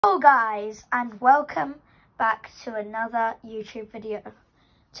Hello guys, and welcome back to another YouTube video.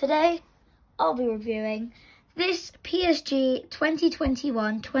 Today I'll be reviewing this PSG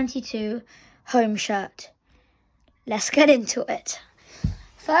 2021-22 home shirt. Let's get into it.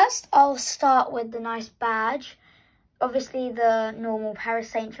 First I'll start with the nice badge. Obviously the normal Paris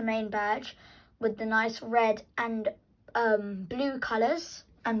Saint-Germain badge with the nice red and blue colours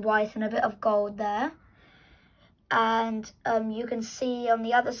and white and a bit of gold there. And you can see on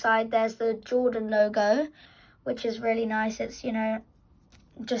the other side there's the Jordan logo, which is really nice. It's, you know,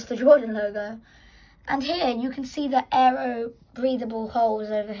 just the Jordan logo. And here you can see the aero breathable holes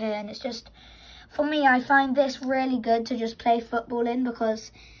over here, and it's just, for me, I find this really good to just play football in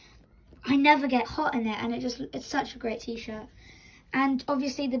because I never get hot in it, and it's such a great t-shirt. And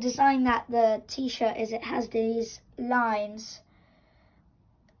obviously the design that the t-shirt is, it has these lines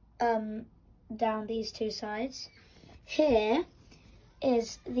down these two sides. Here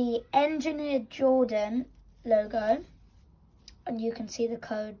is the Engineered Jordan logo, and you can see the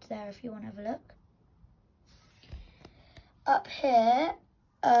code there if you want to have a look. Up here,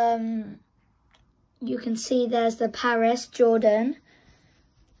 you can see there's the Paris Jordan,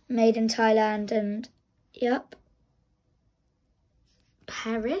 made in Thailand, and yep,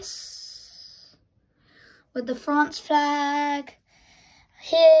 Paris, with the France flag.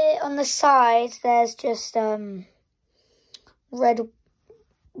 Here on the side, there's just red,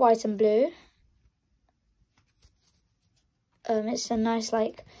 white and blue. It's a nice,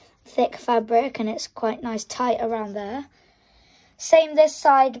 like, thick fabric, and it's quite nice tight around there. Same this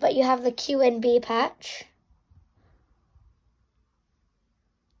side, but you have the QNB patch.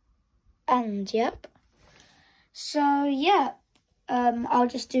 And, yep. So, yeah. I'll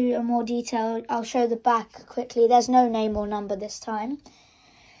just do a more detail. I'll show the back quickly. There's no name or number this time.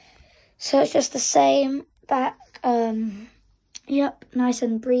 So it's just the same back. Yep, nice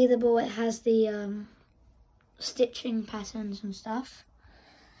and breathable. It has the stitching patterns and stuff.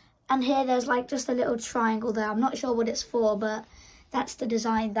 And here there's like just a little triangle there. I'm not sure what it's for, but that's the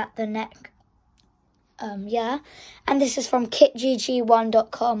design that the neck. Yeah. And this is from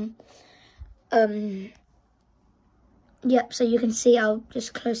kitgg1.com. Yep, so you can see, I'll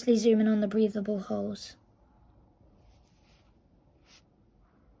just closely zoom in on the breathable holes.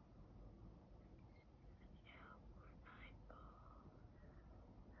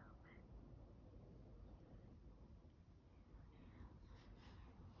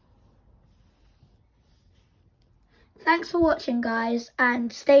 Thanks for watching, guys,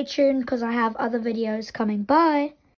 and stay tuned because I have other videos coming. Bye!